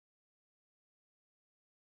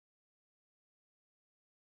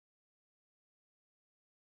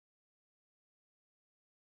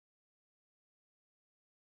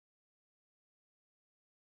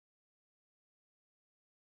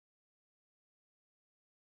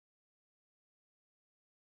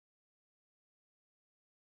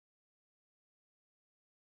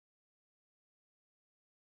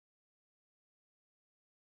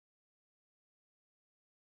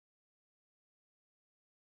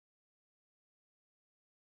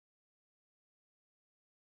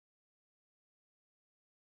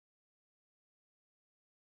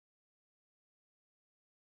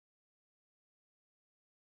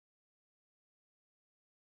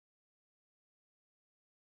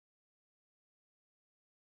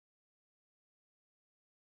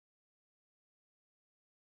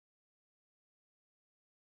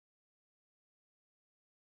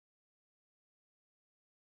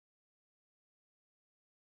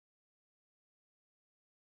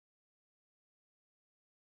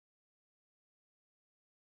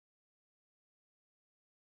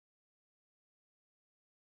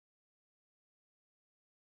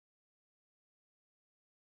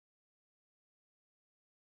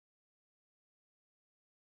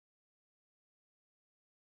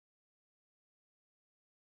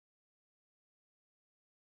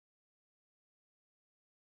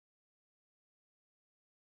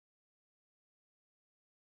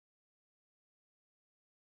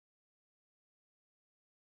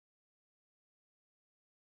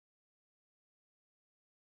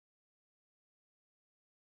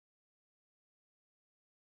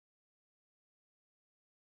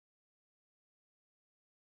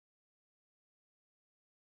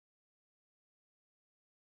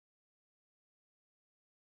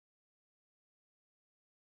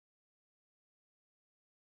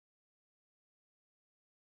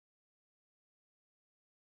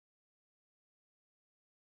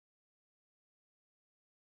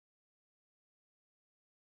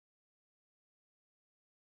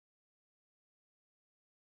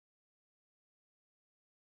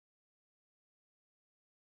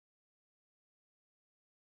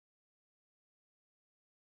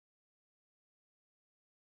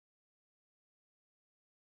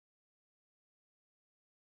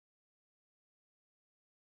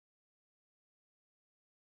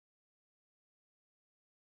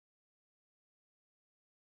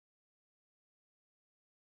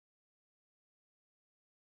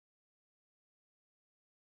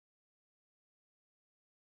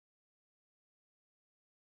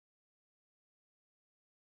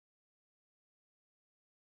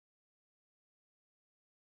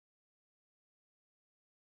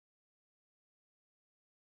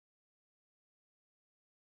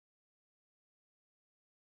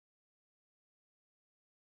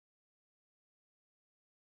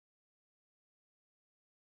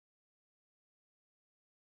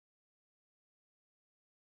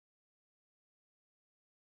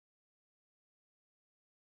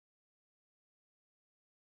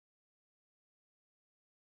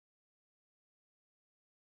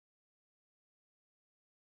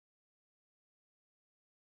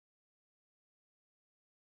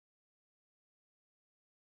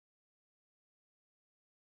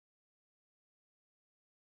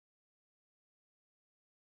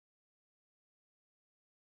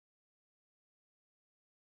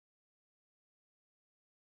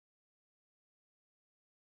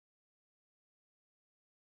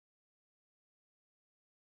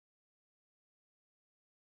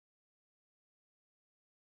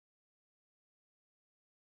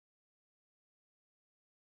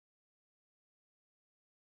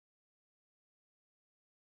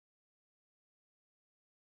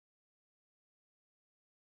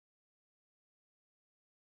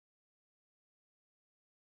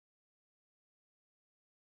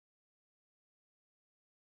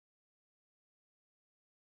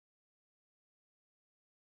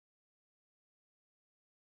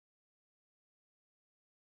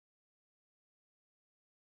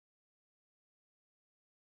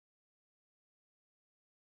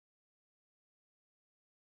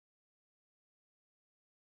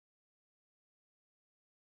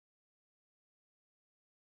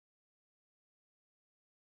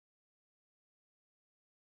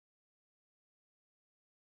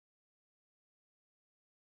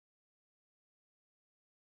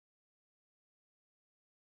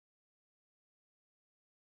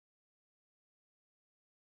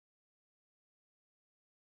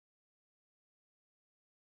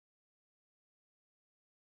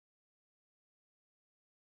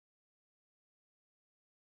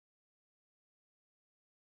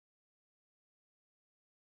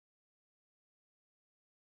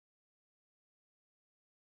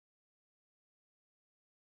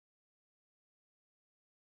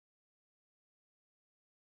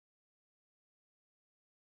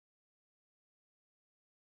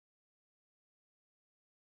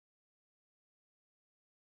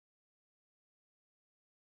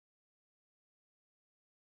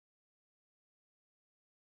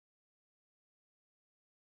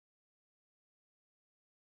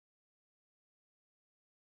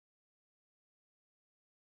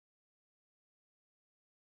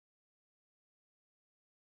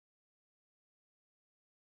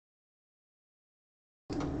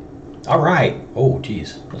All right. Oh,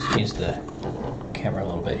 geez. Let's change the camera a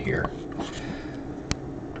little bit here.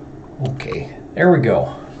 Okay, there we go.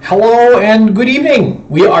 Hello and good evening.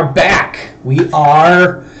 We are back. We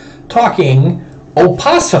are talking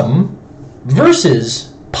opossum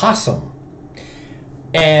versus possum.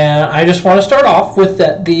 And I just want to start off with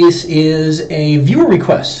that this is a viewer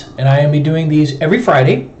request, and I am doing these every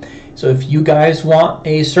Friday. So if you guys want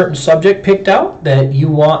a certain subject picked out that you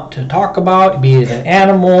want to talk about, be it an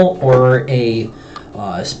animal or a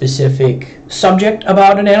specific subject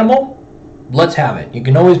about an animal, let's have it. You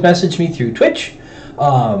can always message me through Twitch,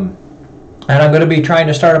 and I'm going to be trying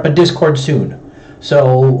to start up a Discord soon.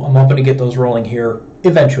 So I'm hoping to get those rolling here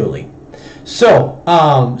eventually. So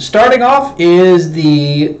starting off is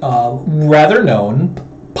the rather known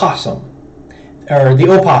possum. Or the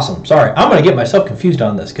opossum, sorry. I'm going to get myself confused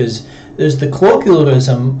on this because there's the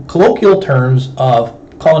colloquial terms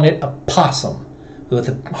of calling it a possum with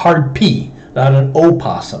a hard P, not an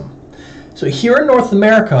opossum. So here in North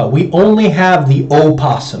America, we only have the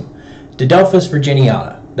opossum, Didelphis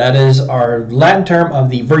virginiana. That is our Latin term of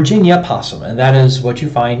the Virginia possum, and that is what you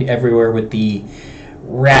find everywhere with the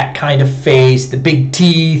rat kind of face, the big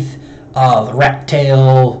teeth, the rat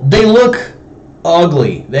tail. They look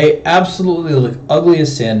ugly. They absolutely look ugly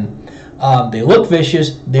as sin. They look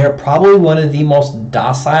vicious. They're probably one of the most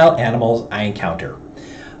docile animals I encounter.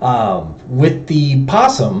 With the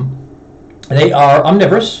possum, they are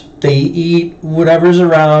omnivorous. They eat whatever's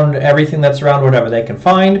around, everything that's around, whatever they can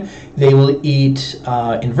find. They will eat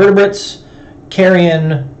invertebrates,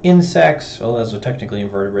 carrion, insects, well, those are technically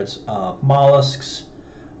invertebrates, mollusks.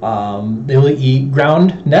 They will eat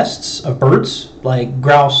ground nests of birds like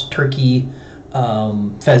grouse, turkey,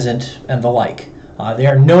 pheasant, and the like. They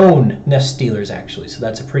are known nest stealers, actually, so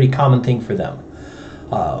that's a pretty common thing for them.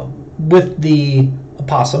 With the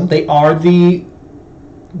opossum, they are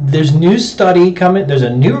there's new study coming, there's a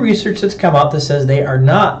new research that's come out that says they are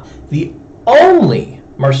not the only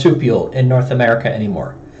marsupial in North America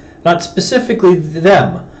anymore. Not specifically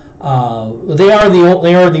them. They are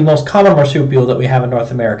the most common marsupial that we have in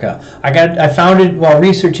North America. I found it while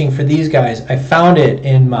researching for these guys. I found it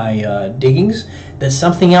in my diggings that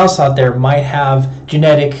something else out there might have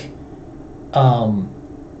genetic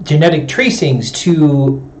tracings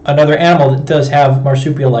to another animal that does have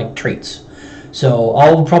marsupial-like traits. So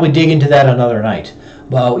I'll probably dig into that another night.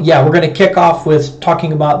 But yeah, we're going to kick off with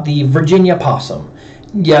talking about the Virginia possum.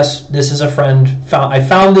 Yes, this is a friend. I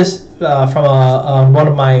found this from one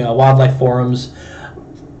of my wildlife forums.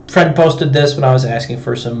 Friend posted this when I was asking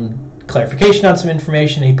for some clarification on some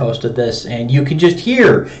information. He posted this, and you can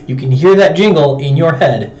hear that jingle in your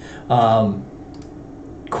head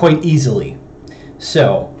quite easily.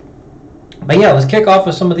 So, but yeah, let's kick off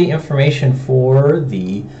with some of the information for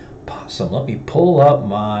the possum. Let me pull up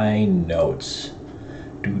my notes.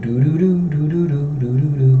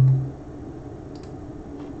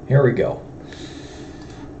 Here we go.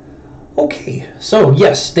 Okay, so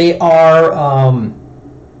yes, they are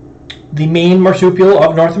the main marsupial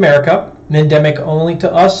of North America, endemic only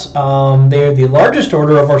to us. They are the largest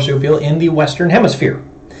order of marsupial in the Western Hemisphere.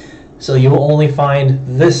 So you will only find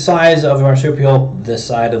this size of marsupial this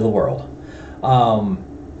side of the world.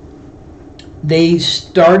 They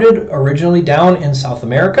started originally down in South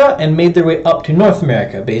America and made their way up to North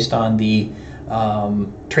America based on the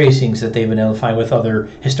tracings that they've been able to find with other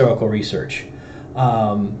historical research.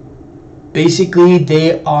 Basically,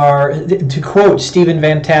 they are, to quote Stephen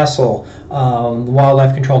Van Tassel, the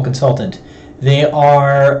wildlife control consultant, they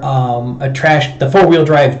are the four-wheel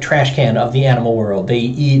drive trash can of the animal world. They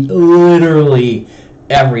eat literally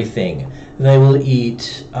everything. They will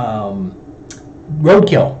eat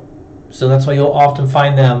roadkill. So that's why you'll often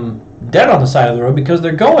find them dead on the side of the road, because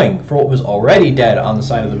they're going for what was already dead on the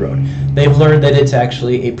side of the road. They've learned that it's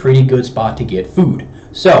actually a pretty good spot to get food.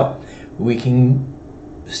 So we can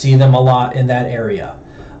see them a lot in that area.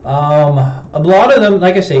 A lot of them,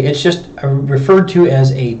 like I say, it's just referred to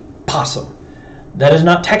as a possum. That is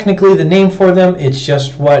not technically the name for them, it's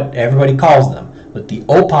just what everybody calls them. But the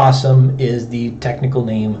opossum is the technical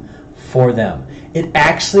name for them. It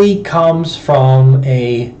actually comes from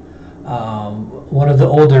one of the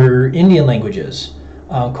older Indian languages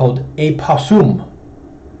called Opossum,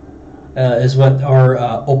 or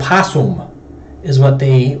Opossum is what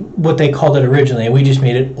they called it originally, and we just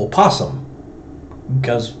made it opossum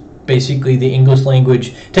because basically the English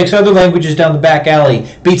language takes other languages down the back alley,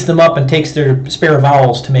 beats them up, and takes their spare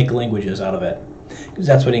vowels to make languages out of it, because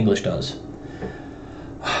that's what English does.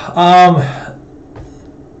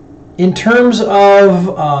 In terms of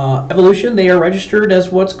evolution, they are registered as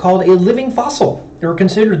what's called a living fossil. or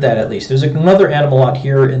considered that at least. There's another animal out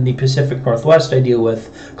here in the Pacific Northwest I deal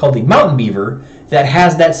with called the mountain beaver that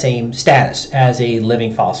has that same status as a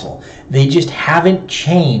living fossil. They just haven't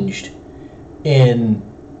changed in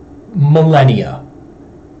millennia.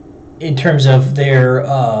 In terms of their,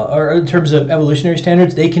 or in terms of evolutionary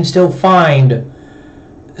standards, they can still find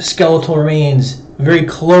skeletal remains very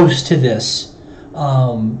close to this,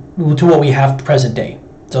 to what we have present day.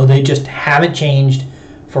 So they just haven't changed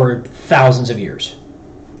for thousands of years.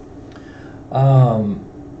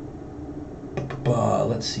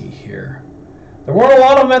 Let's see here. There weren't a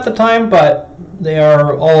lot of them at the time, but they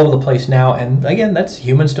are all over the place now. And again, that's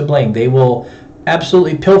humans to blame. They will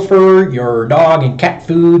absolutely pilfer your dog and cat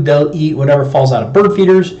food. They'll eat whatever falls out of bird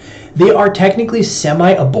feeders. They are technically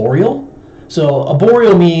semi-arboreal. So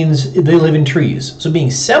arboreal means they live in trees. So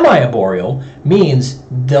being semi-arboreal means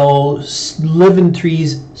they'll live in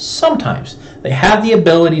trees sometimes. They have the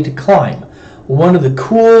ability to climb. One of the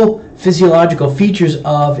cool physiological features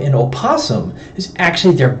of an opossum is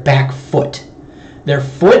actually their back foot. Their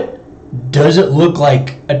foot doesn't look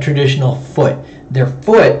like a traditional foot. Their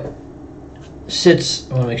foot sits,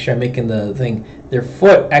 I want to make sure I'm making the thing, their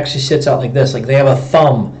foot actually sits out like this. Like they have a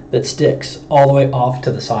thumb that sticks all the way off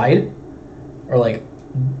to the side. Or like,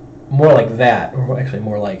 more like that, or actually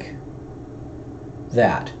more like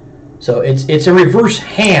that. So it's a reverse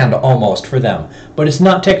hand almost for them, but it's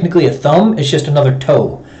not technically a thumb. It's just another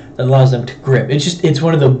toe that allows them to grip. It's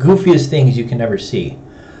one of the goofiest things you can ever see.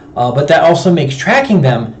 But that also makes tracking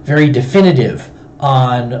them very definitive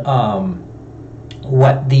on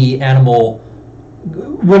what the animal,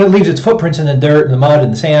 when it leaves its footprints in the dirt and the mud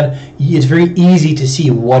and the sand, it's very easy to see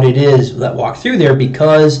what it is that walked through there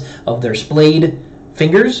because of their splayed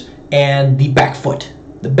fingers and the back foot.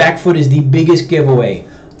 The back foot is the biggest giveaway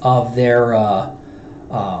of their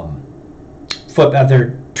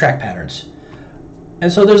their track patterns.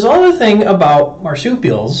 And so there's another thing about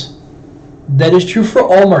marsupials that is true for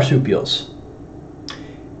all marsupials.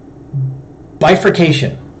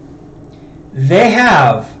 Bifurcation. They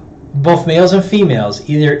have, both males and females,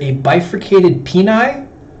 either a bifurcated peni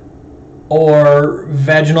or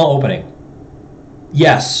vaginal opening.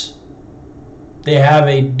 Yes. They have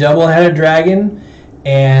a double-headed dragon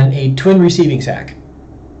and a twin receiving sac.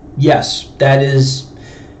 Yes, that is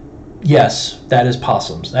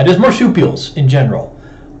possums. That is marsupials in general.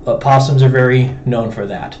 Possums are very known for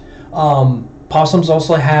that. Possums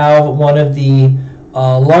also have one of the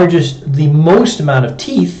the most amount of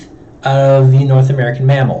teeth of the North American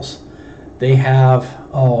mammals. They have,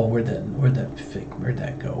 where'd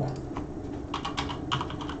that go?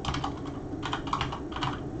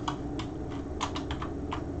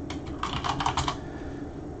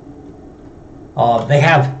 They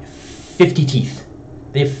have 50 teeth.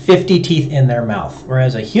 They have 50 teeth in their mouth,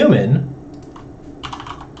 whereas a human,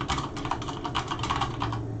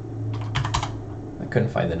 I couldn't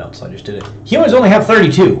find the notes, so I just did it. Humans only have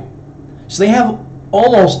 32. So they have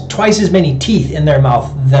almost twice as many teeth in their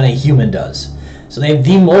mouth than a human does. So they have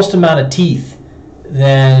the most amount of teeth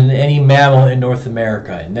than any mammal in North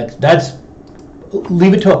America. And that's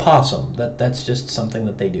leave it to a possum. That's just something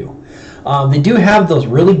that they do. They do have those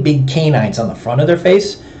really big canines on the front of their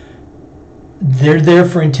face. They're there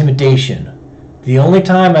for intimidation. The only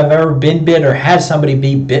time I've ever been bit or had somebody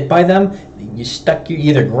be bit by them, you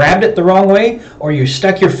either grabbed it the wrong way or you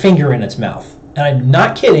stuck your finger in its mouth. And I'm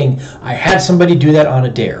not kidding, I had somebody do that on a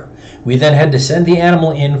dare. We then had to send the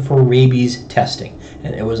animal in for rabies testing,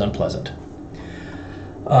 and it was unpleasant.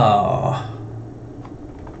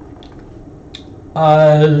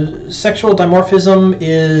 Sexual dimorphism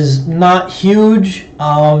is not huge.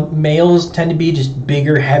 Males tend to be just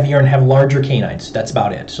bigger, heavier, and have larger canines. That's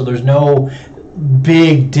about it. So there's no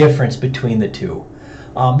big difference between the two.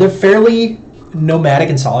 They're fairly nomadic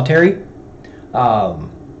and solitary.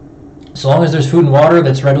 So long as there's food and water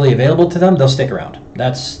that's readily available to them, they'll stick around.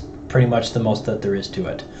 That's pretty much the most that there is to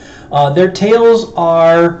it. Their tails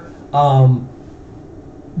are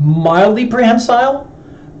mildly prehensile.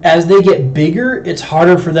 As they get bigger, it's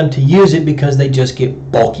harder for them to use it because they just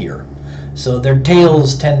get bulkier. So their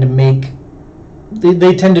tails tend to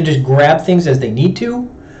they tend to just grab things as they need to,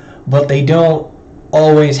 but they don't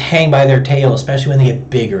always hang by their tail, especially when they get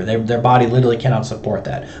bigger. Their body literally cannot support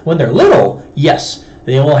that. When they're little, yes,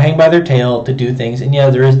 they will hang by their tail to do things. And yeah,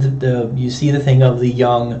 there is you see the thing of the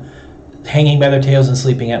young hanging by their tails and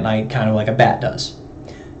sleeping at night, kind of like a bat does.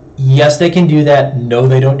 Yes, they can do that. No,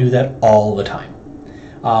 they don't do that all the time.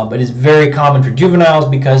 But it's very common for juveniles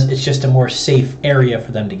because it's just a more safe area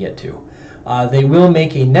for them to get to. They will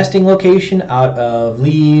make a nesting location out of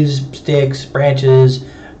leaves, sticks, branches,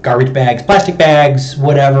 garbage bags, plastic bags,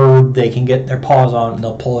 whatever they can get their paws on, and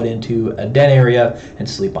they'll pull it into a den area and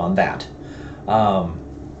sleep on that.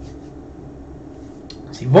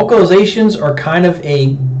 See, vocalizations are kind of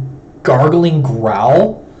a gargling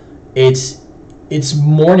growl. It's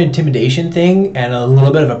more an intimidation thing and a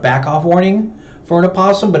little bit of a back off warning for an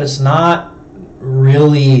opossum, but it's not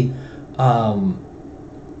really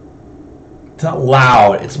it's not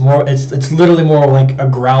loud. It's literally more like a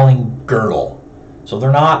growling gurgle. So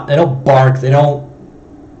they don't bark, they don't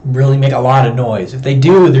really make a lot of noise. If they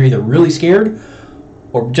do, they're either really scared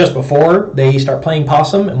or just before they start playing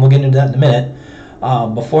possum, and we'll get into that in a minute.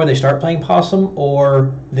 Before they start playing possum,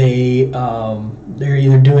 or they're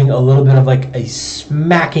either doing a little bit of like a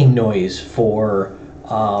smacking noise for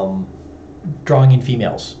drawing in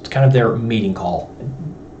females. It's kind of their mating call,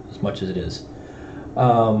 as much as it is.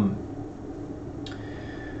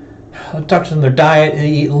 I'll talk to them their diet. They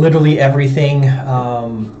eat literally everything.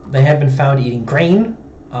 They have been found eating grain.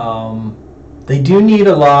 They do need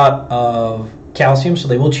a lot of calcium, so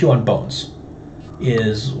they will chew on bones,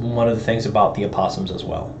 is one of the things about the opossums as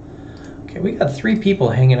well. Okay, we got 3 people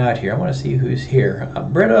hanging out here. I want to see who's here.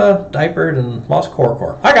 Britta, Diapered, and Lost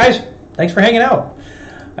Cor. Hi guys, thanks for hanging out.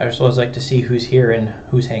 I just always like to see who's here and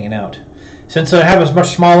who's hanging out. Since I have a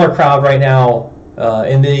much smaller crowd right now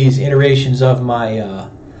in these iterations of my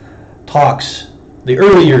talks, the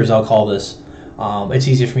early years I'll call this, it's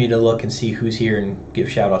easier for me to look and see who's here and give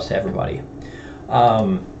shout outs to everybody.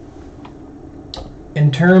 In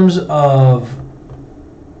terms of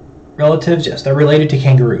relatives, yes, they're related to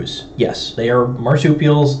kangaroos. Yes, they are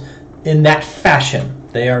marsupials in that fashion.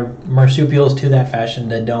 They are marsupials to that fashion.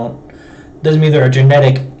 That doesn't mean they're a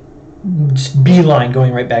genetic beeline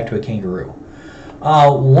going right back to a kangaroo.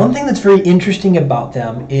 One thing that's very interesting about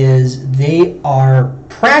them is they are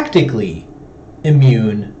practically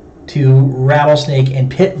immune to rattlesnake and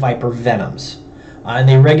pit viper venoms, and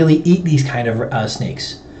they regularly eat these kind of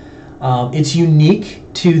snakes. It's unique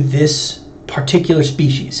to this particular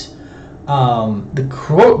species. One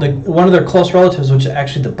of their close relatives, which is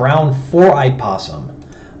actually the brown four-eyed possum.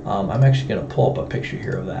 I'm actually going to pull up a picture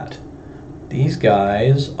here of that. These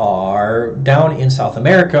guys are down in South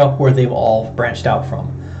America, where they've all branched out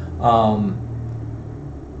from.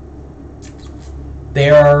 They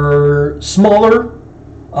are smaller.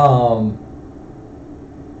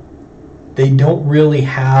 They don't really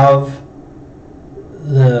have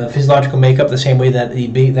the physiological makeup the same way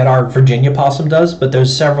that our Virginia possum does, but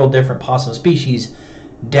there's several different possum species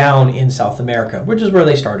down in South America, which is where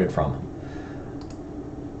they started from.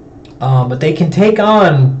 But they can take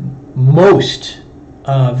on most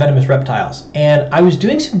venomous reptiles, and I was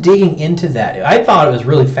doing some digging into that. I thought it was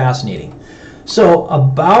really fascinating. So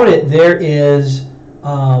about it, there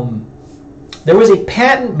was a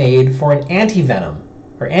patent made for an antivenin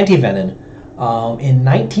in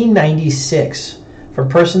 1996 for a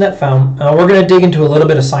person that found, we're going to dig into a little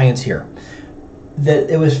bit of science here, that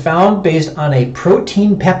it was found based on a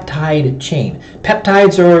protein peptide chain.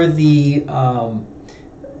 Peptides are the,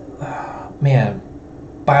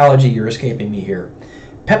 biology, you're escaping me here.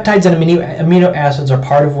 Peptides and amino acids are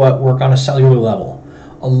part of what work on a cellular level.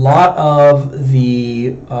 A lot of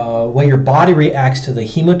the way your body reacts to the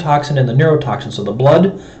hemotoxin and the neurotoxin, so the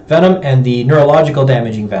blood venom and the neurological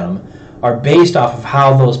damaging venom, are based off of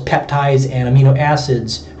how those peptides and amino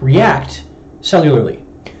acids react cellularly.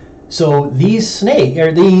 So these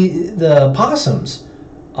the possums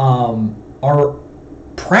are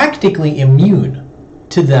practically immune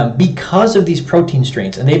to them because of these protein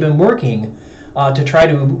strains, and they've been working to try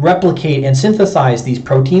to replicate and synthesize these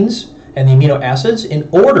proteins and the amino acids in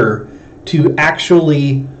order to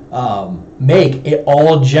actually make an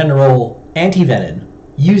all general antivenin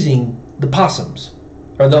using the possums,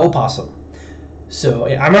 or the opossum. So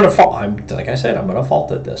I'm gonna fault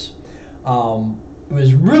at this. It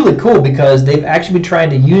was really cool because they've actually been trying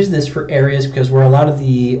to use this for areas because where a lot of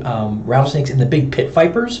the rattlesnakes and the big pit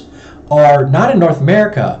vipers are not in North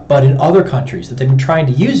America, but in other countries, that they've been trying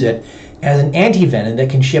to use it as an antivenin that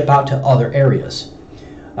can ship out to other areas.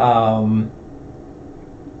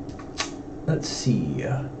 Let's see.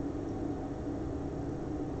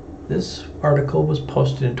 This article was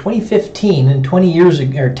posted in 2015, and 20 years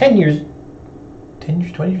ago, or 10 years,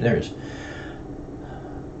 there it is.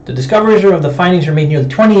 The discoveries of the findings were made nearly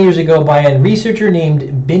 20 years ago by a researcher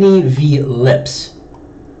named Binny V. Lips.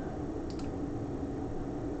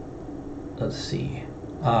 Let's see.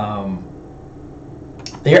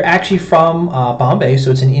 They're actually from Bombay,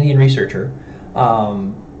 so it's an Indian researcher.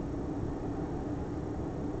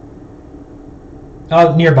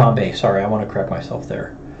 Near Bombay, sorry, I want to correct myself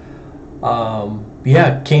there.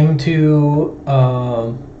 Came to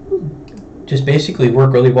just basically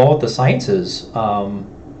work really well with the sciences.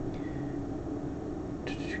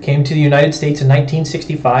 Came to the United States in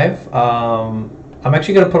 1965. I'm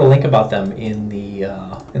actually going to put a link about them in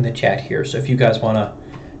the chat here. So if you guys want to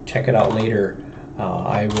check it out later,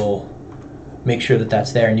 I will make sure that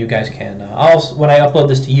that's there, and you guys can. When I upload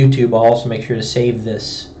this to YouTube, I'll also make sure to save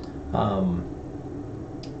this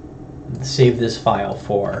file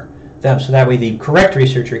for them, so that way the correct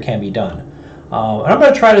researcher can be done. And I'm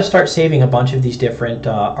going to try to start saving a bunch of these different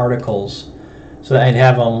articles so that I'd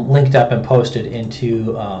have them linked up and posted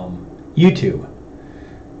into YouTube.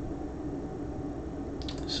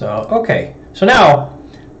 So, okay. So now,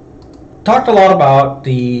 talked a lot about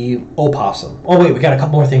the opossum. Oh wait, we got a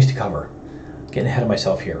couple more things to cover. Getting ahead of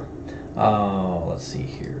myself here. Let's see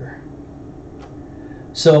here.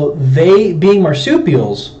 So they, being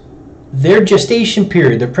marsupials, their gestation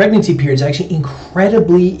period, their pregnancy period is actually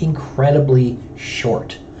incredibly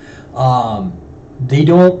short. They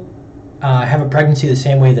don't have a pregnancy the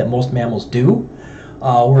same way that most mammals do,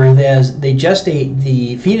 whereas they gestate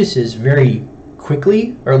the fetuses very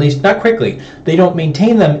quickly, or at least not quickly. They don't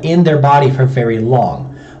maintain them in their body for very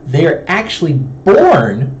long. They are actually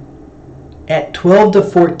born at 12 to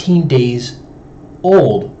 14 days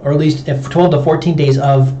old, or at least 12 to 14 days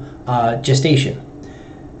of gestation.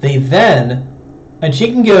 They then, and they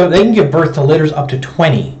can give birth to litters up to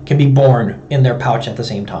 20 can be born in their pouch at the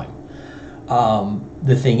same time.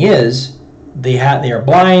 The thing is, they are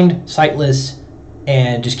blind, sightless,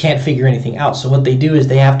 and just can't figure anything out. So what they do is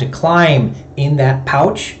they have to climb in that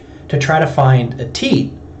pouch to try to find a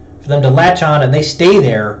teat for them to latch on, and they stay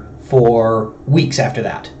there for weeks after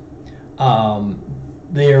that.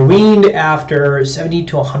 They are weaned after 70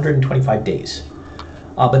 to 125 days,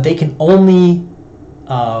 but they can only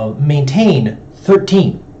maintain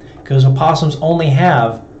 13, because opossums only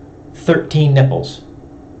have 13 nipples.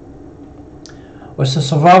 What's the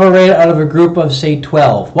survival rate out of a group of, say,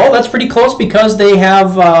 12? Well, that's pretty close, because they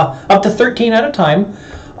have up to 13 at a time.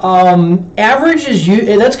 Average is,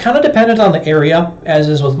 that's kind of dependent on the area, as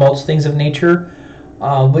is with most things of nature,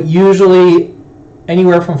 but usually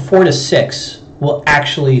anywhere from 4 to 6 will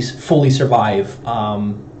actually fully survive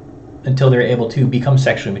until they're able to become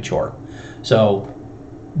sexually mature. So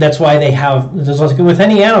that's why they have, with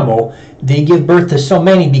any animal, they give birth to so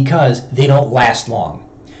many because they don't last long.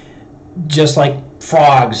 Just like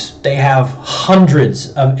frogs, they have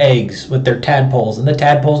hundreds of eggs with their tadpoles, and the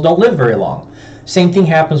tadpoles don't live very long. Same thing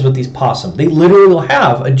happens with these possums. They literally will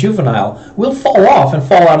have a juvenile, will fall off and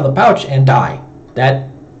fall out of the pouch and die. That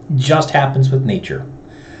just happens with nature.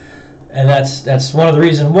 And that's one of the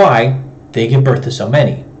reasons why they give birth to so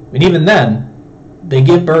many. And even then, they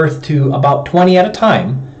give birth to about 20 at a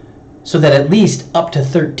time, so that at least up to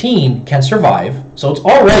 13 can survive. So it's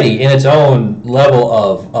already in its own level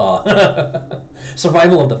of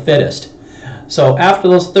survival of the fittest. So after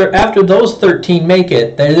those 13 make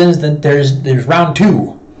it, there's round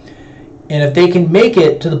 2, and if they can make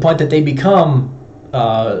it to the point that they become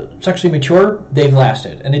sexually mature, they've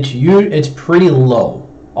lasted, and it's pretty low,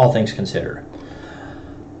 all things considered.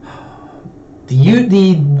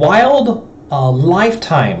 The wild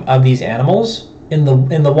lifetime of these animals in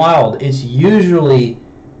the wild is usually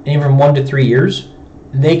anywhere from 1 to 3 years.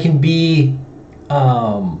 They can be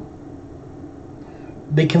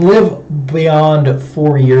they can live beyond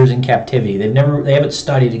 4 years in captivity. They haven't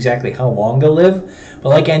studied exactly how long they'll live, but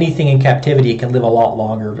like anything in captivity, it can live a lot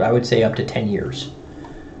longer. I would say up to 10 years.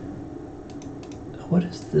 What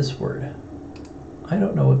is this word? I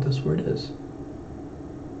don't know what this word is.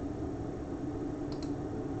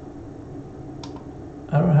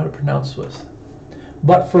 I don't know how to pronounce this.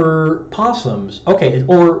 But for possums, okay,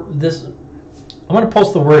 or this, I'm going to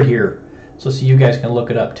post the word here so you guys can look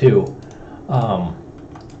it up too.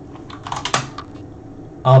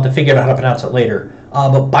 I'll have to figure out how to pronounce it later.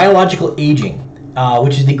 But biological aging,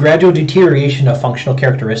 which is the gradual deterioration of functional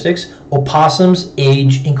characteristics. Opossums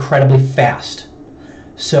age incredibly fast.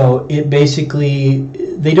 So it basically,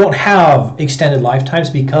 they don't have extended lifetimes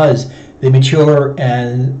because they mature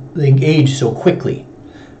and they age so quickly.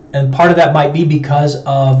 And part of that might be because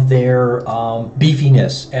of their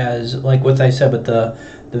beefiness, as like what I said with the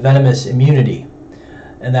venomous immunity.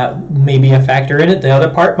 And that may be a factor in it. The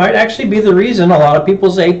other part might actually be the reason a lot of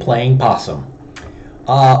people say playing possum.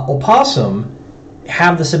 Opossum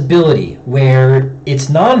have this ability where it's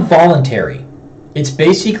non-voluntary. It's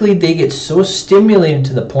basically they get so stimulated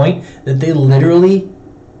to the point that they literally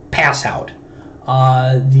pass out.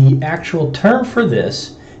 The actual term for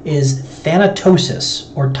this is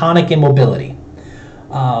thanatosis, or tonic immobility.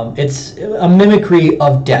 It's a mimicry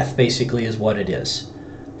of death, basically, is what it is.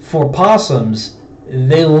 For possums,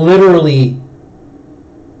 they literally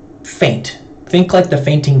faint. Think like the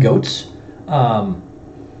fainting goats,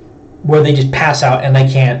 where they just pass out and they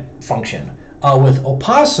can't function. With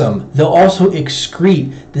opossum, they'll also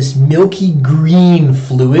excrete this milky green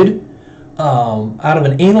fluid out of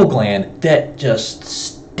an anal gland that just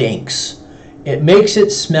stinks. It makes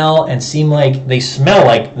it smell and seem like they smell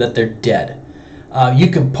like that they're dead. You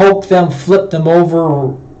can poke them, flip them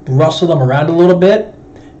over, rustle them around a little bit.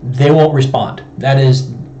 They won't respond. That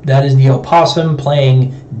is the opossum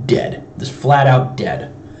playing dead. Just flat out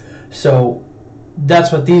dead. So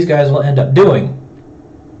that's what these guys will end up doing.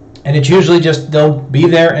 And it's usually just they'll be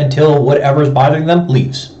there until whatever's bothering them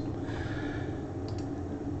leaves.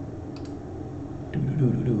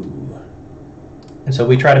 And so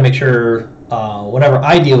we try to make sure whenever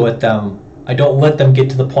I deal with them, I don't let them get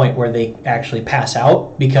to the point where they actually pass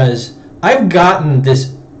out, because I've gotten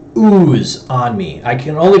this ooze on me. I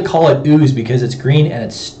can only call it ooze because it's green and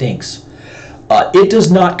it stinks. It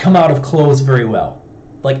does not come out of clothes very well,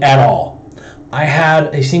 like at all. I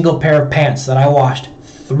had a single pair of pants that I washed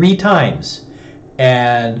 3 times,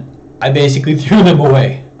 and I basically threw them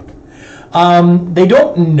away. They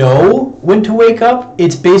don't know when to wake up.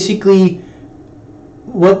 It's basically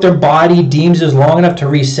what their body deems as long enough to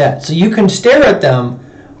reset. So you can stare at them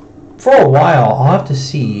for a while. I'll have to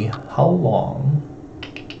see how long.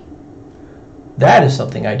 That is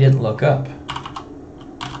something I didn't look up.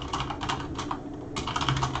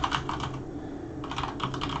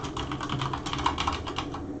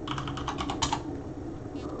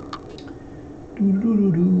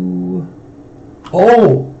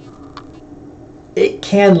 Oh, it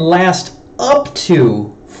can last up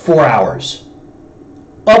to 4 hours.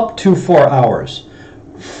 Up to 4 hours.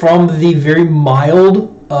 From the very mild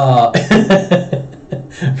from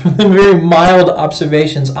the very mild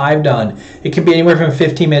observations I've done, it can be anywhere from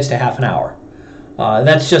 15 minutes to half an hour.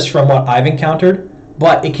 That's just from what I've encountered,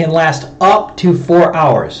 but it can last up to 4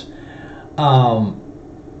 hours.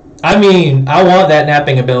 I mean, I want that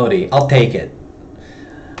napping ability. I'll take it.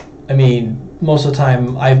 I mean, most of the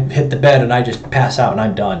time I hit the bed and I just pass out and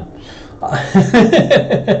I'm done.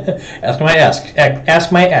 Ask my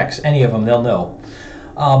ex, any of them, they'll know.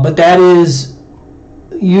 But that is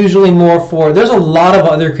usually more for. There's a lot of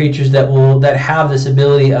other creatures that have this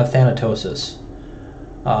ability of thanatosis.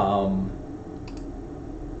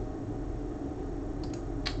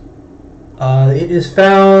 It is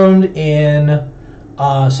found in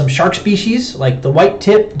some shark species like the white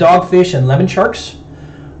tip, dogfish, and lemon sharks.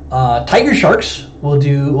 Tiger sharks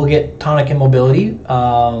will get tonic immobility.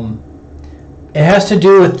 It has to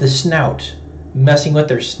do with the snout, messing with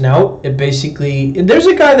their snout. It basically, there's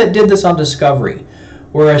a guy that did this on Discovery,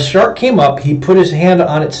 where a shark came up, he put his hand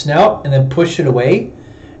on its snout and then pushed it away,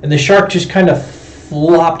 and the shark just kind of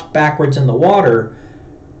flopped backwards in the water,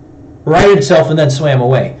 righted itself, and then swam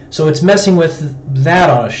away. So it's messing with that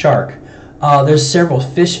on a shark. There's several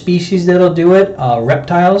fish species that'll do it.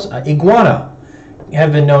 Reptiles, iguana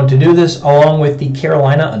have been known to do this, along with the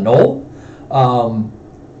Carolina anole.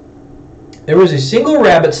 There was a single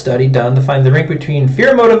rabbit study done to find the link between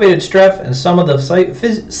fear-motivated stress and some of the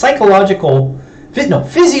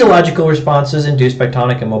physiological responses induced by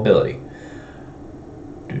tonic immobility.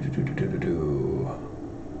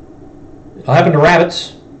 It'll happen to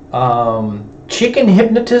rabbits. Chicken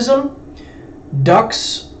hypnotism,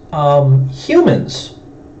 ducks, humans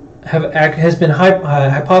has been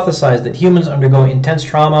hypothesized that humans undergoing intense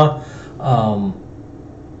trauma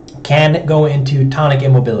can go into tonic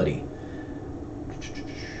immobility.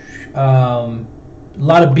 A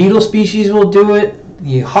lot of beetle species will do it.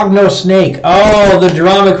 The hognose snake. Oh, the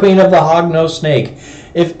drama queen of the hognose snake.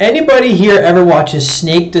 If anybody here ever watches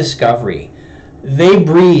Snake Discovery, they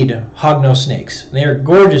breed hognose snakes. They are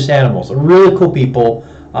gorgeous animals. They're really cool people.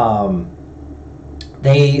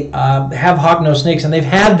 They have hognose snakes, and they've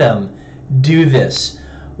had them do this.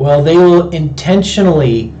 Well, they will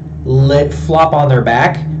intentionally flop on their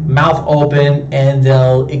back, mouth open, and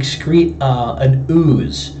they'll excrete an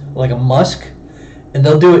ooze, like a musk, and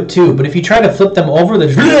they'll do it too. But if you try to flip them over,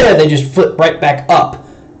 they just flip right back up,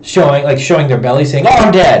 showing their belly, saying, "Oh,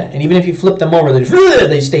 I'm dead." And even if you flip them over,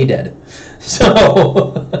 they stay dead.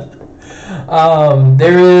 So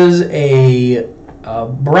there is a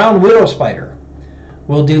brown widow spider.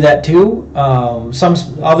 Will do that too. Some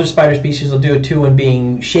other spider species will do it too when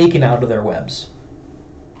being shaken out of their webs.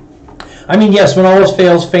 I mean, yes, when all else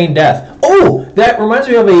fails, feign death. Oh, that reminds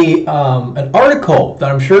me of an article that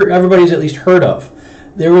I'm sure everybody's at least heard of.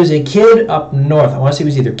 There was a kid up north. I want to say it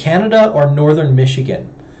was either Canada or northern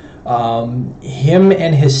Michigan. Him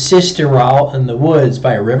and his sister were out in the woods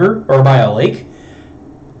by a river or by a lake,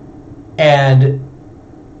 and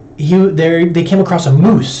they came across a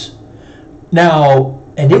moose. Now,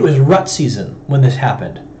 and it was rut season when this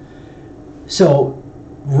happened. So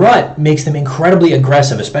rut makes them incredibly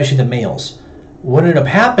aggressive, especially the males. What ended up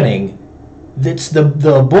happening,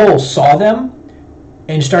 the bull saw them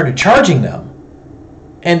and started charging them.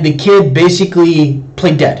 And the kid basically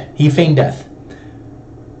played dead. He feigned death.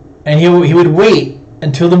 And he would wait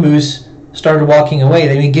until the moose started walking away.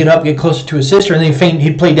 Then he'd get up, get closer to his sister, and then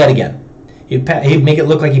he'd play dead again. He'd make it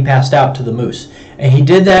look like he passed out to the moose. And he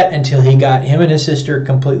did that until he got him and his sister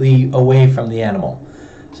completely away from the animal.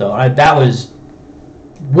 So that was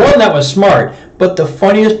smart. But the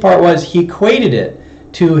funniest part was he equated it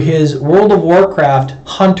to his World of Warcraft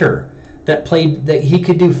hunter that he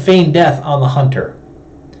could do feigned death on the hunter.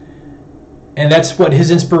 And that's what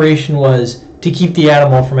his inspiration was, to keep the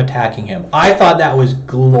animal from attacking him. I thought that was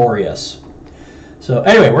glorious. So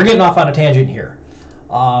anyway, we're getting off on a tangent here.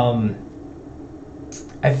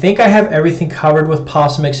 I think I have everything covered with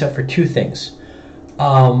possum except for two things.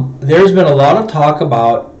 There's been a lot of talk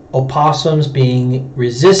about opossums being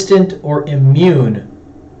resistant or immune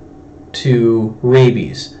to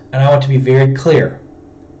rabies. And I want to be very clear.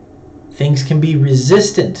 Things can be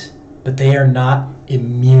resistant, but they are not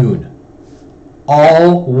immune.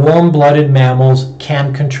 All warm-blooded mammals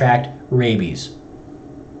can contract rabies.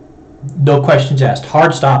 No questions asked.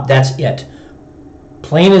 Hard stop, that's it.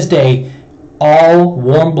 Plain as day, all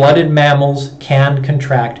warm-blooded mammals can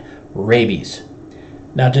contract rabies.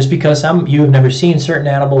 Now, just because you have never seen certain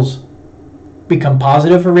animals become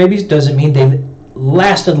positive for rabies doesn't mean they've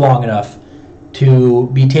lasted long enough to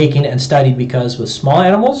be taken and studied, because with small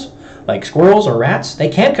animals, like squirrels or rats, they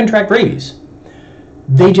can't contract rabies.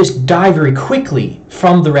 They just die very quickly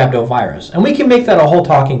from the rhabdovirus. And we can make that a whole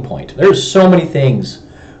talking point. There's so many things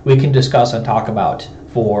we can discuss and talk about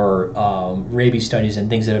for rabies studies and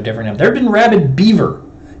things that have different names. There have been rabid beaver.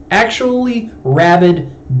 Actually,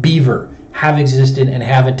 rabid beaver have existed and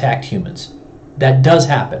have attacked humans. That does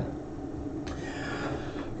happen.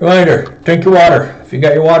 Reminder, drink your water. If you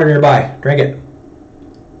got your water nearby, drink it.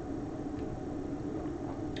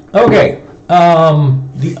 Okay.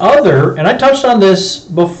 The other, and I touched on this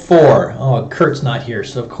before. Oh, Kurt's not here,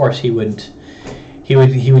 so of course he would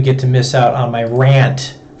get to miss out on my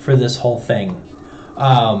rant for this whole thing.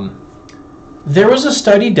 There was a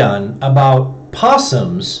study done about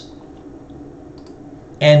possums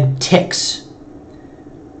and ticks,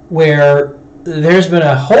 where there's been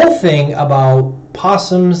a whole thing about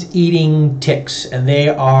possums eating ticks, and they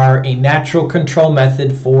are a natural control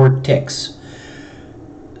method for ticks.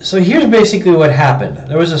 So here's basically what happened.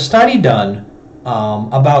 There was a study done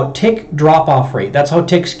about tick drop-off rate. That's how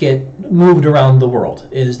ticks get moved around the world.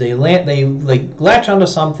 Is they latch onto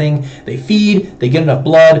something, they feed, they get enough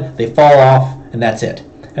blood, they fall off, and that's it.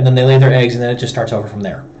 And then they lay their eggs, and then it just starts over from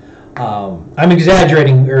there. I'm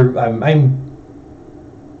exaggerating, or I'm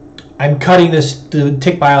cutting the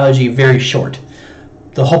tick biology very short.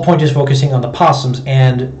 The whole point is focusing on the possums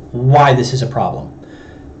and why this is a problem.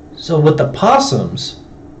 So with the possums,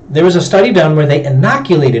 there was a study done where they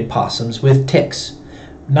inoculated possums with ticks.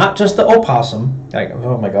 Not just the opossum.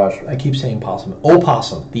 Oh my gosh, I keep saying possum.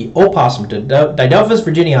 Opossum. The opossum, Didelphis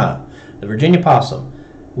virginiana, the Virginia possum,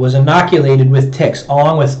 was inoculated with ticks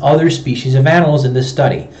along with other species of animals in this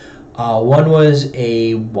study. One was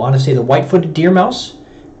I want to say the white-footed deer mouse,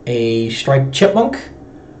 a striped chipmunk,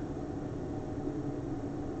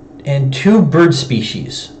 and 2 bird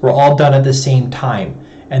species were all done at the same time.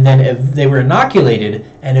 And then they were inoculated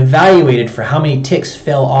and evaluated for how many ticks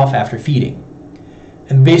fell off after feeding.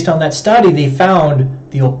 And based on that study, they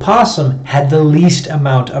found the opossum had the least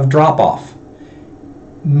amount of drop-off.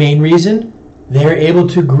 Main reason? They're able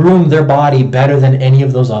to groom their body better than any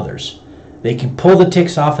of those others. They can pull the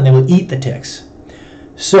ticks off and they will eat the ticks.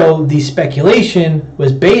 So the speculation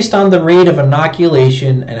was based on the rate of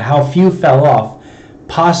inoculation and how few fell off.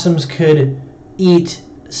 Possums could eat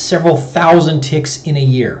several thousand ticks in a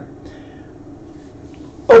year.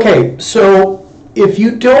 Okay, so if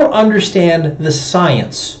you don't understand the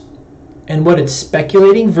science and what it's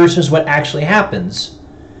speculating versus what actually happens,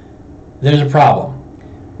 there's a problem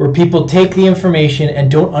where people take the information and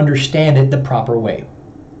don't understand it the proper way.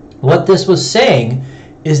 What this was saying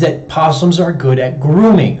is that possums are good at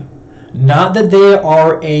grooming, not that they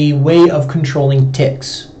are a way of controlling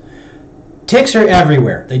ticks. Ticks are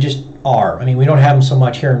everywhere. They just are. I mean, we don't have them so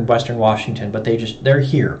much here in Western Washington, but they're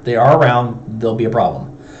here. They are around. They'll be a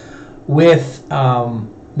problem. With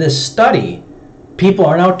this study, people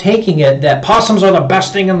are now taking it that possums are the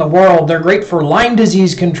best thing in the world. They're great for Lyme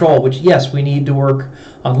disease control, which, yes, we need to work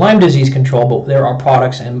on Lyme disease control, but there are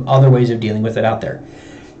products and other ways of dealing with it out there.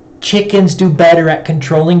 chickens do better at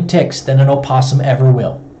controlling ticks than an opossum ever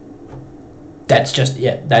will. That's just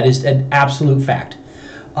it. That is an absolute fact.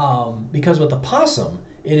 Because with the possum,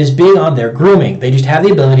 it is big on their grooming. They just have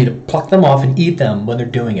the ability to pluck them off and eat them when they're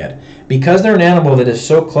doing it. Because they're an animal that is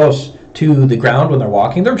so close to the ground when they're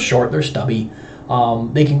walking, they're short, they're stubby,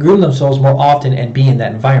 they can groom themselves more often and be in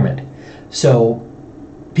that environment. So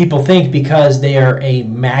people think because they are a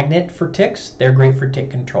magnet for ticks, they're great for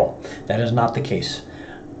tick control. That is not the case.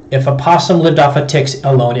 If a possum lived off of ticks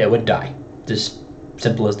alone, it would die. Just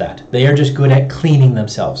simple as that. They are just good at cleaning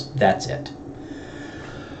themselves. That's it.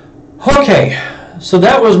 Okay, so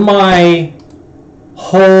that was my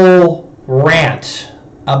whole rant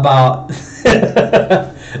about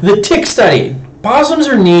the tick study. Possums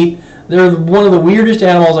are neat. They're one of the weirdest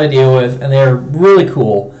animals I deal with, and they're really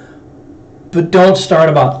cool. But don't start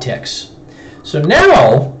about ticks. So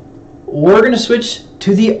now we're going to switch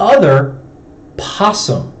to the other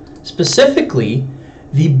possum, specifically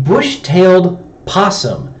the bush-tailed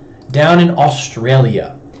possum down in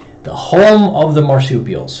Australia, the home of the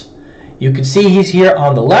marsupials. You can see he's here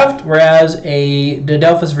on the left, whereas a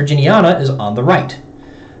Didelphis virginiana is on the right.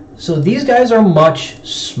 So these guys are much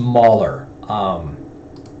smaller.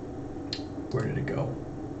 Where did it go?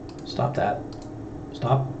 Stop that.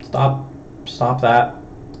 Stop that.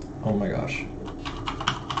 Oh my gosh.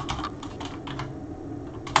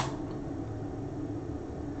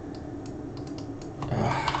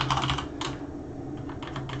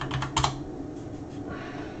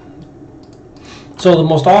 So the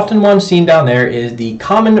most often one seen down there is the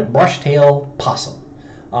common brush-tailed possum.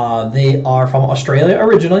 They are from Australia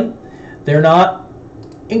originally. They're not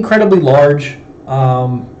incredibly large.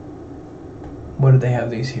 What do they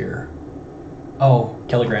have these here? Oh,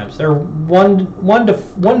 kilograms. They're one to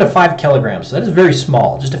 5 kilograms. So that is very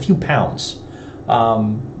small, just a few pounds. A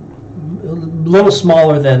little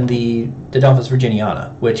smaller than the Didelphis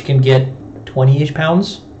virginiana, which can get 20-ish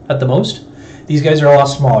pounds at the most. These guys are a lot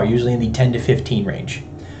smaller, usually in the 10 to 15 range.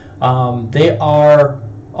 They are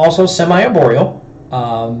also semi-arboreal.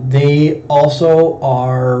 They also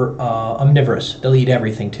are omnivorous. They'll eat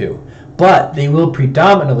everything too. But they will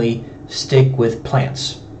predominantly stick with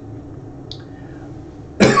plants.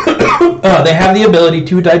 They have the ability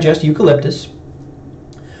to digest eucalyptus,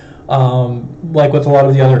 like with a lot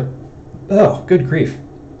of the other... Oh, good grief.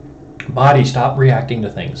 Body, stop reacting to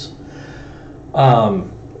things.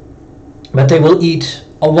 But they will eat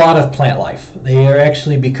a lot of plant life. They are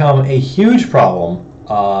actually become a huge problem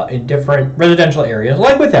in different residential areas,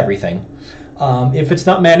 like with everything. If it's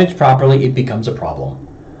not managed properly, it becomes a problem.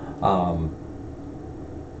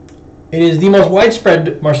 It is the most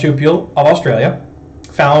widespread marsupial of Australia,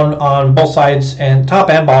 found on both sides and top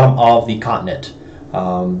and bottom of the continent.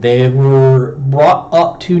 They were brought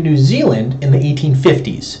up to New Zealand in the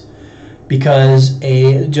 1850s because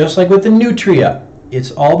just like with the nutria,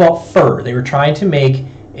 it's all about fur. They were trying to make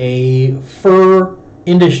a fur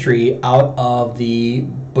industry out of the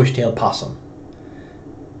bush-tailed possum,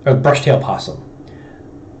 or brush-tailed possum.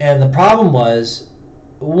 And the problem was,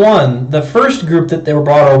 one, the first group that they were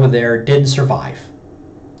brought over there didn't survive.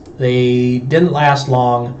 They didn't last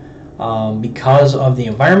long because of the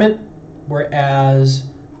environment,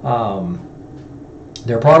 whereas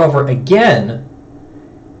they're brought over again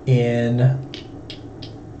in...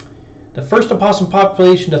 The first opossum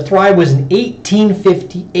population to thrive was in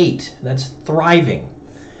 1858. That's thriving.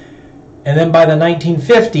 And then by the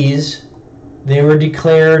 1950s, they were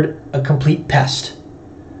declared a complete pest,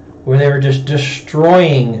 where they were just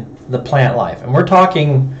destroying the plant life. And we're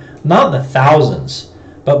talking not in the thousands,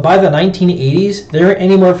 but by the 1980s, there were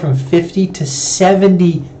anywhere from 50 to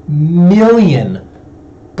 70 million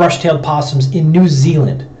brush-tailed possums in New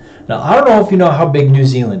Zealand. Now, I don't know if you know how big New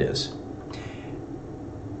Zealand is.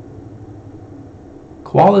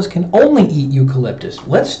 Koalas can only eat eucalyptus.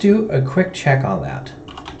 Let's do a quick check on that.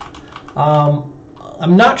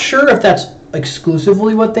 I'm not sure if that's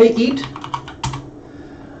exclusively what they eat,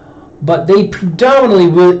 but they predominantly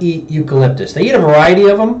will eat eucalyptus. They eat a variety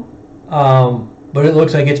of them, but it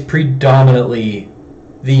looks like it's predominantly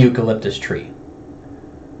the eucalyptus tree.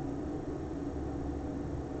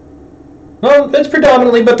 Well, it's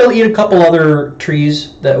predominantly, but they'll eat a couple other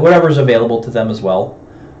trees, that whatever's available to them as well.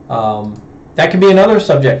 That could be another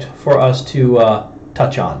subject for us to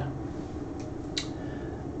touch on.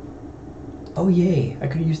 Oh yay, I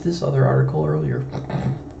could have used this other article earlier.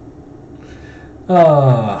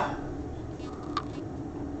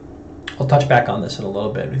 I'll touch back on this in a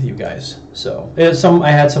little bit with you guys. So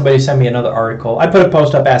I had somebody send me another article. I put a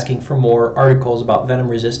post up asking for more articles about venom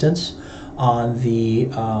resistance on the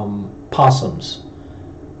possums.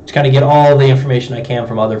 to kind of get all the information I can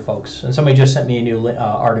from other folks. And somebody just sent me a new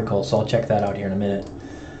article, so I'll check that out here in a minute.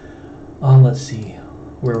 Let's see,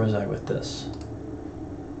 where was I with this?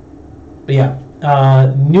 But yeah,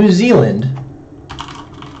 New Zealand.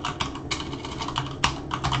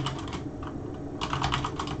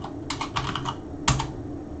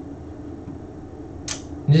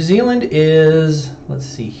 New Zealand is, let's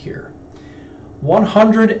see here,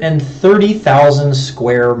 130,000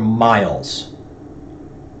 square miles.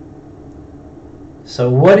 So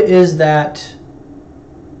what is that?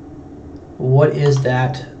 What is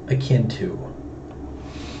that akin to?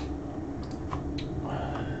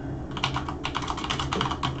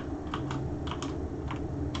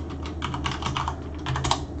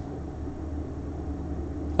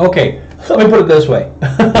 Okay, let me put it this way.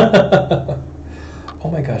 Oh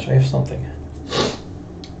my gosh, I have something.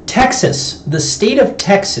 Texas, the state of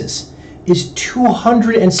Texas, is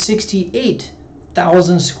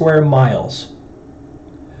 268,000 square miles.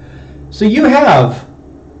 So you have,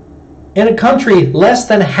 in a country less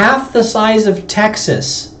than half the size of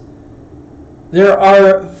Texas, there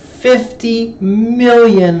are 50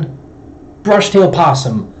 million brush-tailed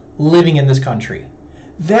possum living in this country.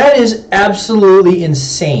 That is absolutely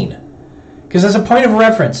insane. Because as a point of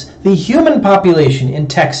reference, the human population in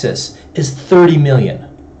Texas is 30 million.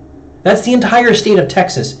 That's the entire state of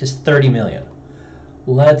Texas is 30 million.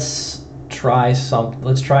 Let's try a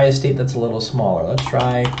state that's a little smaller. Let's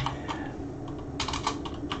try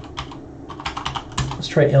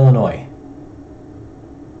Illinois.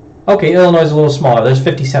 Okay, Illinois is a little smaller. There's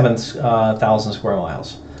 57,000 square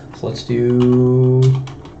miles. So let's do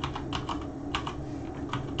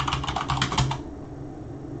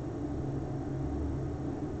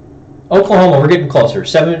Oklahoma. We're getting closer.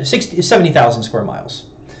 70,000 square miles.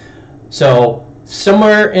 So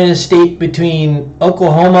somewhere in a state between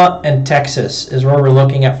Oklahoma and Texas is where we're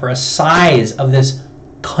looking at for a size of this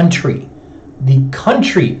country. The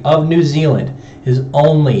country of New Zealand is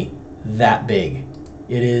only that big.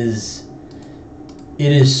 It is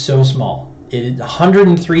so small. It is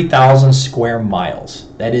 103,000 square miles.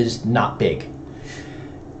 That is not big.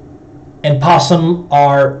 And possum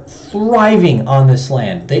are thriving on this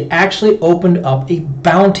land. They actually opened up a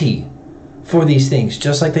bounty for these things,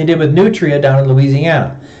 just like they did with nutria down in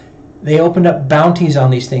Louisiana. They opened up bounties on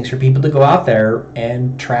these things for people to go out there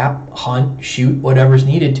and trap, hunt, shoot, whatever's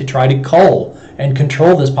needed to try to cull and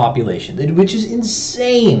control this population, which is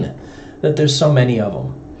insane that there's so many of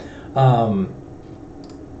them.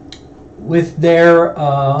 With their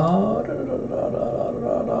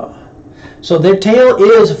so their tail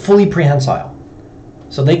is fully prehensile,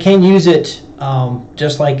 so they can use it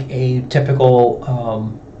just like a typical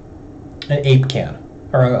an ape can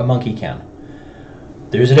or a monkey can.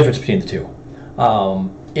 There's a difference between the two.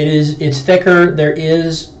 It's thicker. It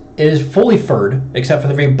is fully furred except for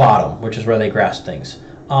the very bottom, which is where they grasp things.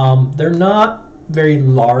 They're not very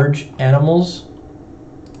large animals.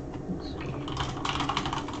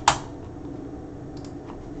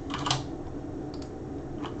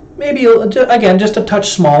 Maybe, again, just a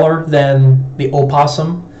touch smaller than the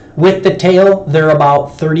opossum. With the tail, they're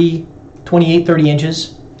about 28, 30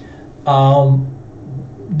 inches.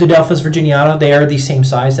 Didelphis virginiana, they are the same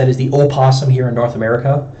size. That is the opossum here in North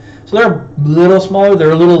America. So they're a little smaller.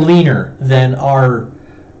 They're a little leaner than our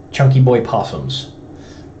chunky boy possums.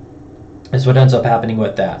 That's what ends up happening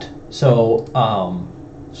with that. So,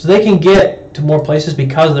 so they can get to more places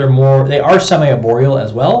because they are semi-arboreal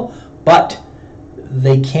as well, but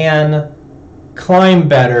they can climb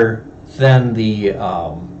better than the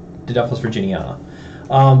Didelphis virginiana.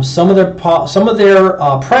 Some of their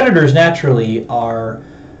predators naturally are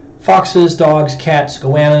foxes, dogs, cats,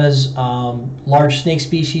 goannas, large snake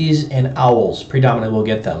species, and owls. Predominantly will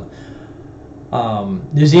get them.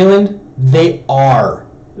 New Zealand, they are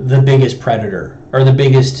the biggest predator, or the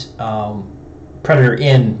biggest predator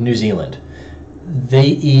in New Zealand. They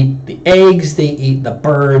eat the eggs, they eat the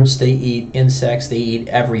birds, they eat insects, they eat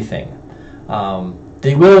everything.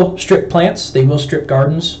 They will strip plants, they will strip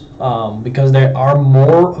gardens, because they are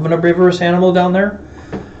more of an herbivorous animal down there.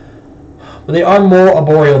 But they are more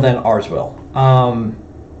arboreal than ours will.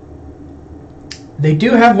 They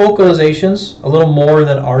do have vocalizations, a little more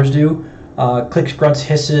than ours do. Clicks, grunts,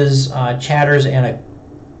 hisses, chatters, and a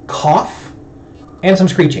cough, and some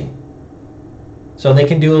screeching. So they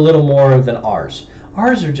can do a little more than ours.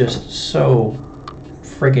 Ours are just so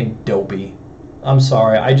friggin' dopey. I'm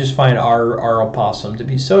sorry, I just find our opossum to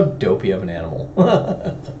be so dopey of an animal.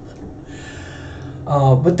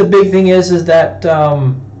 But the big thing is that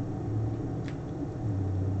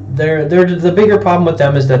the bigger problem with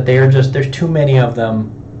them is that there's too many of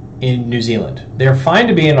them in New Zealand. They're fine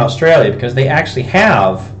to be in Australia because they actually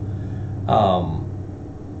have,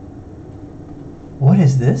 what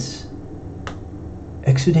is this?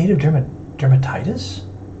 Exudative dermatitis?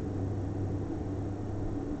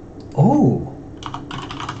 Oh.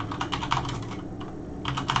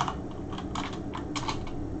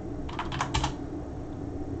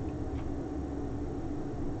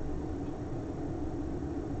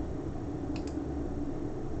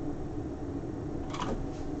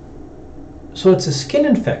 So it's a skin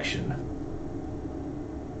infection.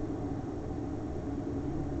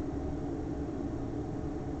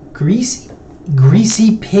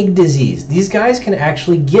 Greasy pig disease. These guys can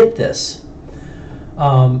actually get this.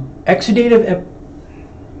 Exudative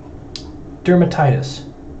dermatitis.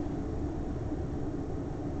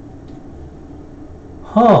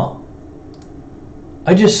 Huh.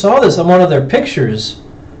 I just saw this on one of their pictures.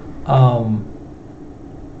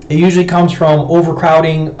 It usually comes from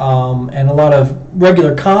overcrowding and a lot of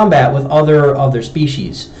regular combat with other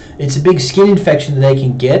species. It's a big skin infection that they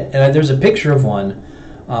can get, and there's a picture of one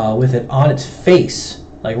with it on its face,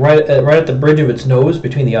 like right at the bridge of its nose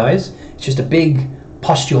between the eyes. It's just a big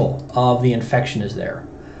pustule of the infection is there.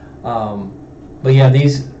 But yeah,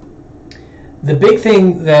 the big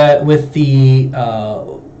thing that with the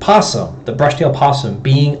possum, the brush-tailed possum,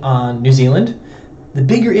 being on New Zealand, the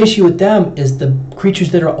bigger issue with them is the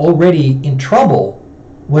creatures that are already in trouble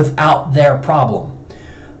without their problem.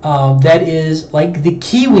 That is like the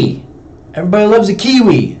kiwi. Everybody loves a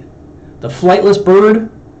kiwi, the flightless bird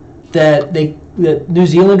that New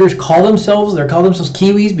Zealanders call themselves. They call themselves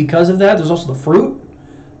kiwis because of that. There's also the fruit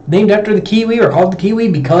named after the kiwi, or called the kiwi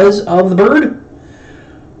because of the bird.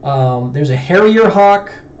 There's a harrier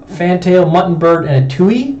hawk, fantail mutton bird, and a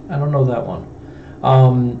tui. I don't know that one.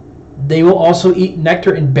 They will also eat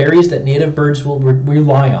nectar and berries that native birds will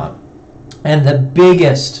rely on. And the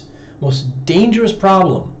biggest, most dangerous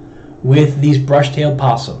problem with these brush-tailed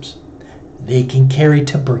possums, they can carry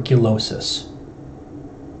tuberculosis.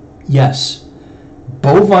 Yes,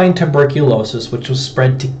 bovine tuberculosis, which will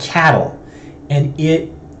spread to cattle, and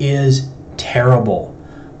it is terrible.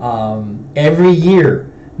 Every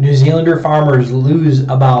year, New Zealander farmers lose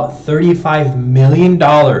about $35 million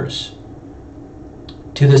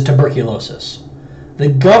to this tuberculosis. The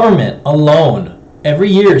government alone every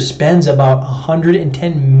year spends about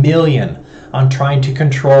 $110 million on trying to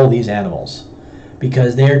control these animals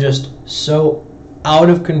because they're just so out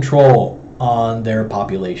of control on their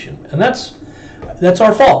population. And that's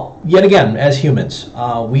our fault, yet again, as humans.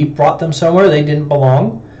 We brought them somewhere they didn't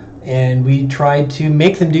belong, and we tried to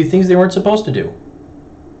make them do things they weren't supposed to do.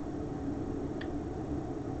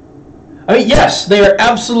 I mean, yes, they are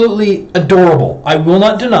absolutely adorable. I will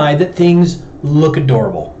not deny that things look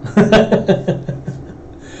adorable.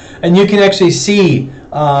 And you can actually see,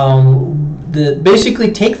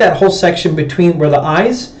 basically take that whole section between where the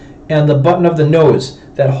eyes and the button of the nose,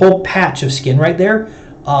 that whole patch of skin right there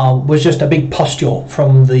was just a big pustule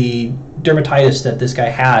from the dermatitis that this guy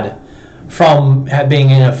had from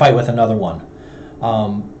being in a fight with another one.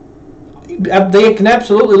 They can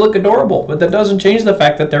absolutely look adorable, but that doesn't change the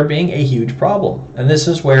fact that they're being a huge problem. And this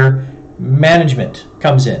is where management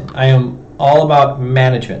comes in. I am all about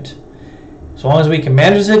management. As long as we can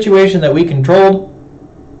manage a situation that we controlled,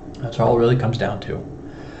 that's all it really comes down to.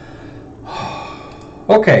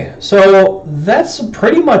 Okay, so that's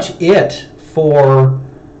pretty much it for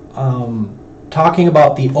talking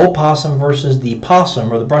about the opossum versus the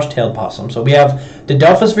possum, or the brush-tailed possum. So we have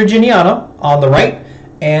Didelphis virginiana on the right,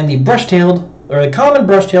 and the brush-tailed, or the common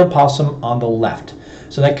brush-tailed possum on the left.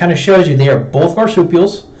 So that kind of shows you they are both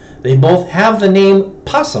marsupials. They both have the name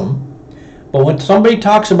possum, but when somebody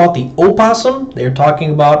talks about the opossum, they're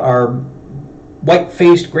talking about our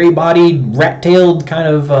white-faced, gray-bodied, rat-tailed kind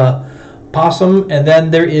of possum. And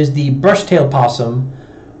then there is the brush-tailed possum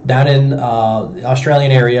down in the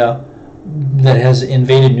Australian area that has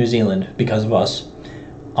invaded New Zealand because of us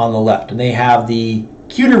on the left. And they have the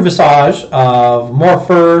cuter visage of more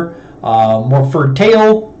fur, more furred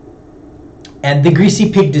tail, and the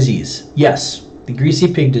greasy pig disease. Yes, the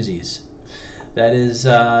greasy pig disease. That is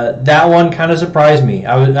that one kind of surprised me.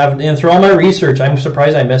 Through all my research, I'm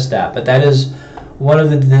surprised I missed that. But that is one of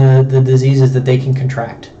the diseases that they can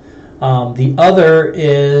contract. The other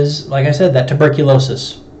is, like I said, that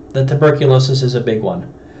tuberculosis. The tuberculosis is a big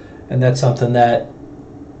one, and that's something that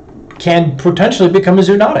can potentially become a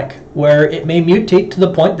zoonotic, where it may mutate to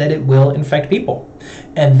the point that it will infect people.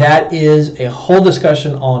 And that is a whole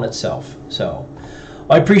discussion all in itself. So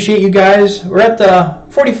I appreciate you guys. We're at the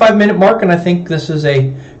 45-minute mark, and I think this is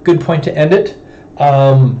a good point to end it.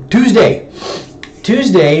 Tuesday,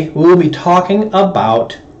 we will be talking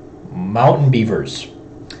about mountain beavers.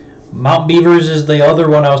 Mountain beavers is the other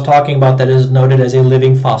one I was talking about that is noted as a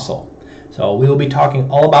living fossil. So we will be talking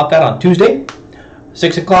all about that on Tuesday,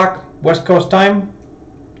 6 o'clock West Coast time.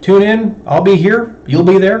 Tune in. I'll be here. You'll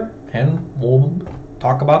be there. And we'll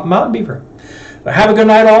talk about the mountain beaver. But have a good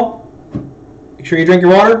night all. Make sure you drink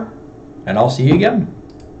your water. And I'll see you again.